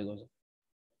भनेर सोधेको छ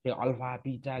त्यो अल्फा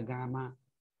बीटा गामा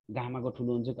गामाको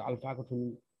ठुलो हुन्छ कि अल्फाको ठुलो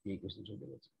यही क्वेसन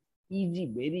सोधेको छ इजी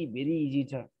भेरी भेरी इजी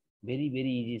छ भेरी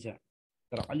भेरी इजी छ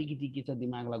तर अलिकति के छ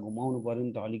दिमागलाई घुमाउनु पर्यो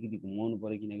नि त अलिकति घुमाउनु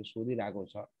पर्यो किनकि सोधिरहेको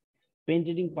छ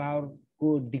पेन्टेटिङ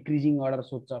पावरको डिक्रिजिङ अर्डर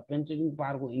सोध्छ पेन्टेटिङ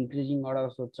पावरको इन्क्रिजिङ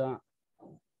अर्डर सोध्छ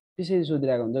त्यसरी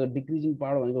सोधिरहेको हुन्छ डिक्रिजिङ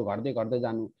पावर भनेको घट्दै घट्दै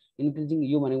जानु इन्क्रिजिङ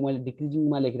यो भनेको मैले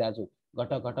डिक्रिजिङमा लेखिरहेको छु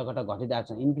घट घट घट घटिरहेको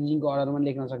छ इन्क्रिजिङको अर्डरमा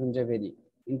लेख्न सकिन्छ फेरि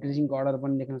इन्क्रिजिङको अर्डर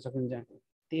पनि लेख्न सकिन्छ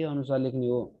त्यही अनुसार लेख्ने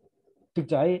हो ठिक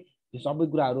छ है यो सबै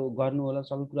कुराहरू गर्नु होला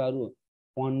सबै कुराहरू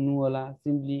पढ्नु होला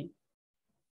सिम्पली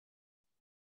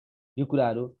यो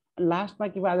कुराहरू लास्टमा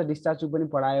के भयो आज डिस्चार्ज पनि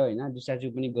पढायो होइन डिस्चार्ज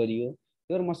पनि गरियो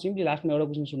त्यो म सिम्पली लास्टमा एउटा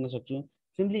क्वेसन सोध्न सक्छु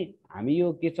सिम्पली हामी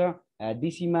यो के छ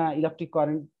डिसीमा इलेक्ट्रिक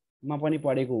करेन्टमा पनि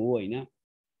पढेको हो होइन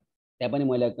त्यहाँ पनि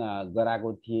मैले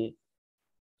गराएको थिएँ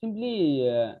सिम्पली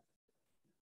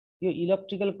यो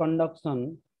electrical conduction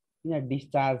in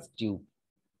discharge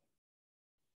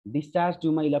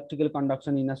ट्युबमा electrical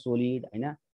conduction in solid होइन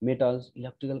metals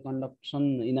electrical conduction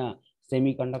in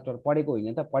semi conductor पढेको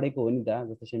होइन त पढेको हो नि त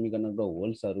जस्तै सेमी कन्डक्टर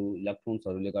होल्सहरू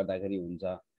इलेक्ट्रोन्सहरूले गर्दाखेरि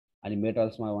हुन्छ अनि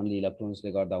मेटल्समा ओन्ली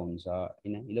इलेक्ट्रोन्सले गर्दा हुन्छ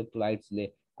होइन इलेक्ट्रोलाइट्सले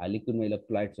लिक्विडमा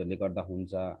इलेक्ट्रोलाइट्सहरूले गर्दा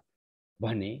हुन्छ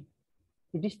भने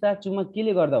डिस्चार्ज ट्युबमा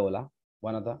केले गर्दा होला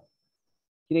भन त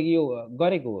किनकि यो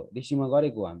गरेको हो डिसीमा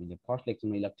गरेको हो हामीले फर्स्ट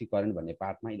लेक्चरमा इलेक्ट्रिक करेन्ट भन्ने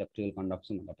पार्टमा इलेक्ट्रिकल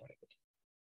कन्डक्सन भनेर पढेको थियो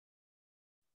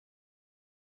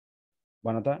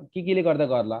भन त केले गर्दा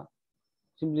गर्ला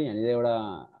सिम्पली यहाँनिर एउटा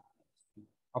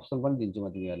अप्सन पनि दिन्छु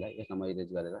म तिमीहरूलाई यसमा म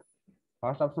इरेज गरेर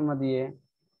फर्स्ट अप्सनमा दिए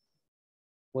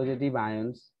positive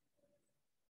ions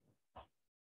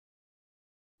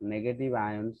negative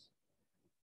ions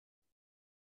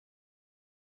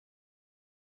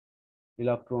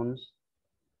electrons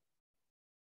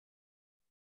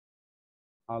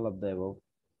all of the above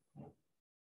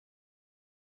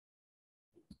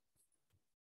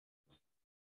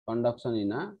conduction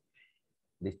in a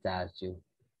discharge tube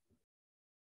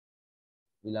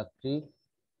electric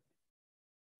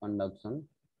conduction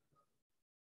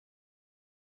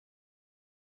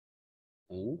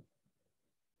in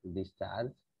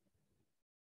discharge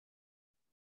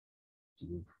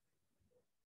tube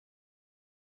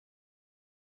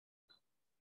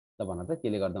त भन त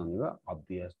केले गर्दा हुने भयो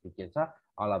अब्भियसली के छ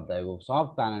अल अफ द एबोभ सब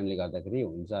कारणले गर्दाखेरि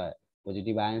हुन्छ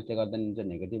पोजिटिभ आयन्सले गर्दा पनि हुन्छ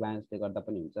नेगेटिभ आयन्सले गर्दा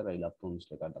पनि हुन्छ र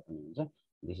इलेक्ट्रोन्सले गर्दा पनि हुन्छ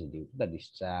this is due to the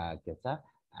discharge के छ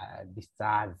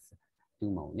डिस्चार्ज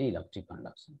ट्युबमा हुने electric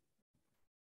conduction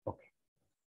okay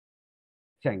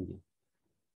thank you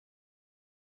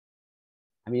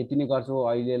हामी यति नै गर्छौँ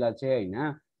अहिलेलाई चाहिँ होइन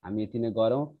हामी यति नै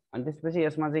गरौँ अनि त्यसपछि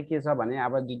यसमा चाहिँ के छ भने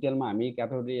अब डिटेलमा हामी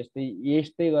क्याथोड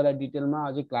यस्तै गरेर डिटेलमा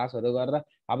अझै क्लासहरू गरेर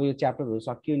अब यो च्याप्टरहरू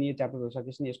सकियो नि यो च्याप्टरहरू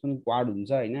सकिएपछि यसको पनि पार्ट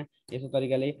हुन्छ होइन यस्तो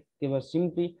तरिकाले त्यो भएर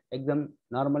सिम्पली एकदम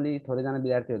नर्मली थोरैजना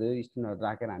विद्यार्थीहरू स्टुडेन्टहरू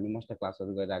राखेर हामी मस्त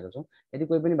क्लासहरू गरिरहेको छौँ यदि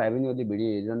कोही पनि भाइ बहिनीहरूले भिडियो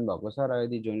हेरिरहनु भएको छ र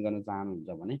यदि जोइन गर्न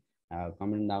चाहनुहुन्छ भने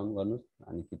कमेन्ट डाउन गर्नुहोस्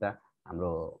अनि कि त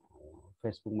हाम्रो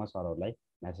फेसबुकमा सरहरूलाई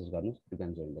मेसेज गर्नुहोस् you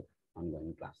can join the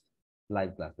ongoing class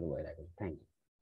live क्लासहरू भइरहेको छ। Thank you.